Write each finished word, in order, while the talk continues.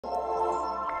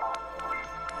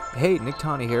Hey,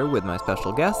 Niktana here with my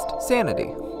special guest,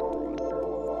 Sanity.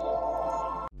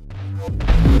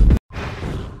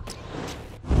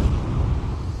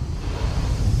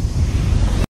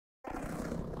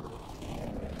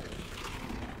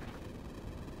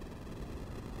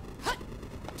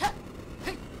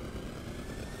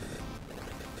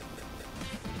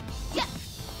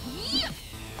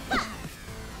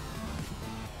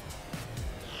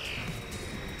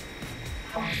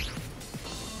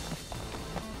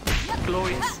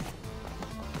 Glorious.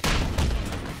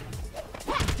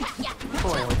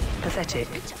 Foil. Pathetic.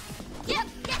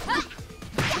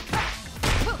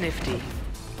 Nifty.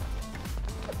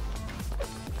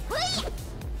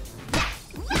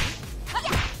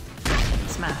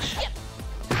 Smash.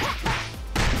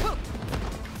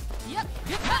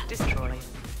 Destroy.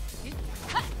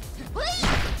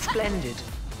 Splendid.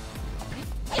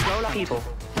 Roll up people.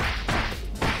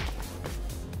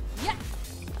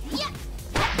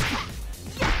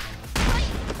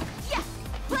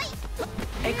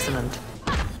 Excellent.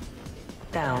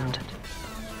 Downed.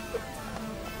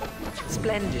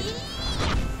 Splendid.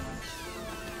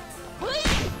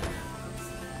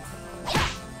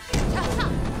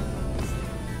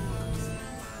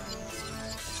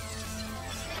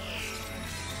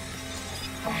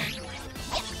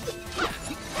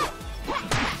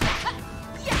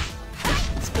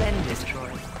 Splendid.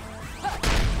 Destroy.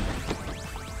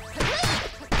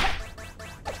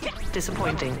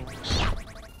 Disappointing.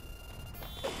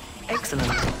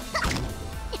 Excellent.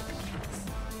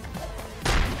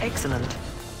 Excellent.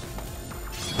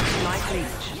 Light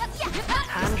leech.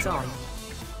 Hands on.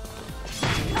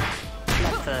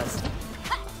 Left first.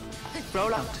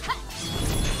 Roll out.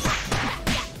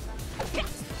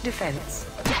 Defense.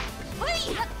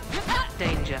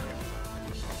 Danger.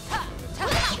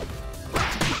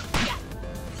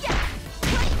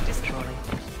 Destroy.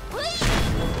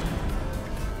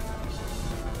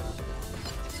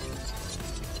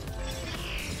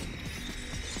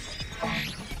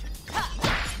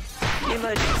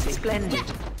 Emergency. Splendid.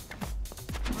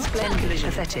 Splendid.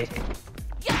 Pathetic.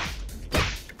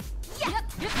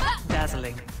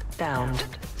 Dazzling. Downed.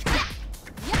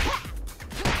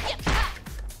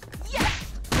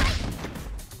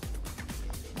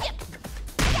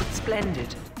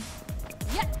 Splendid.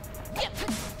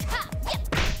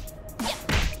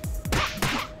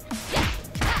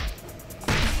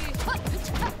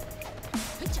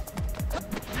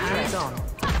 Hands on.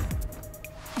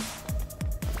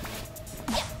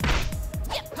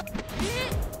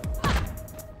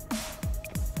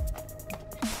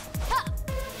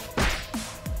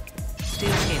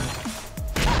 Steel skin.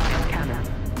 Cannon.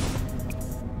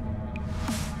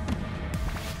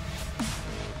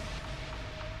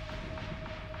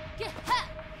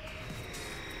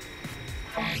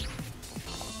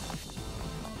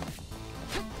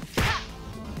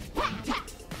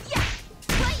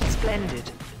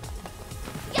 Splendid.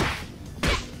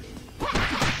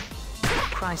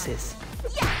 Crisis.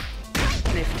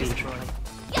 Nifty.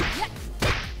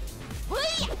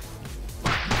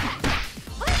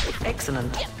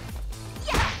 Excellent.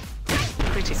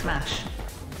 Pretty smash.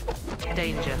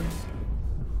 Danger.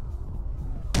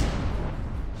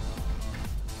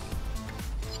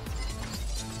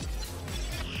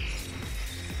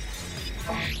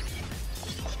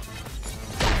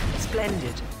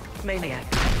 Splendid. Maniac.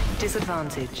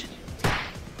 Disadvantage.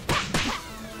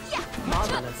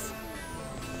 Marvelous.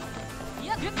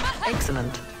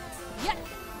 Excellent.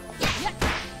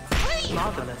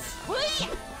 Marvelous.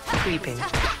 Creeping.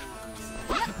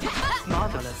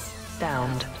 Marvelous.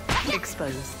 Downed.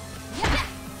 Exposed.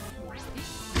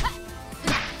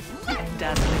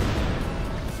 Dazzling.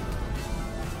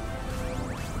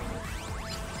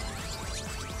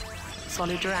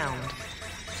 Solid round.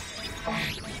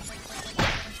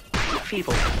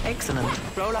 Feeble. Excellent.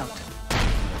 Roll out.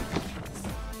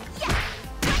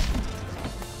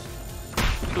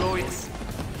 Glorious.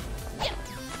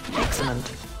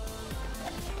 Excellent.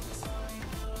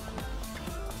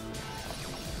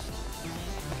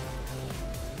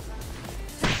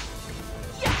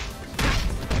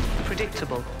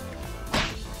 Predictable.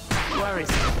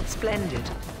 Worrisome. Splendid.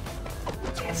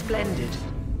 Splendid.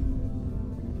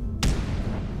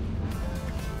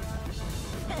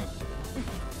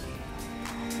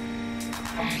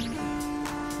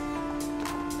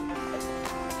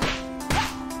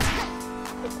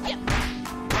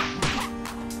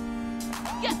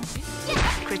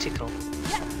 Critical.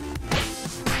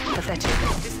 Pathetic.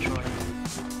 Destroy.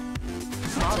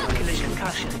 Marvelous.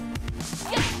 Concussion.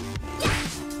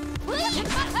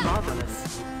 Marvelous.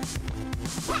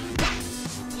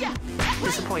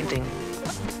 Disappointing.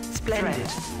 Splendid.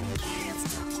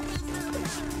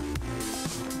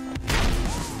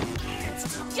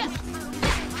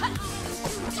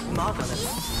 Marvelous.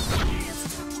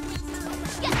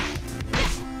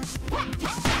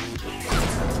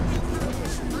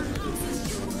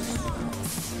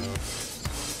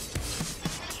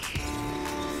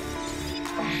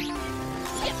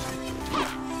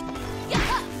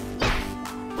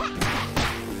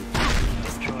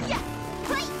 Destroyed.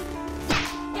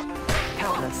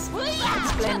 Helpless.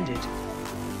 Splendid.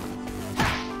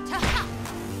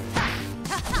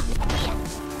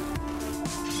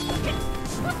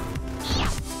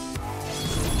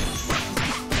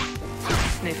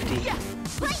 Nifty.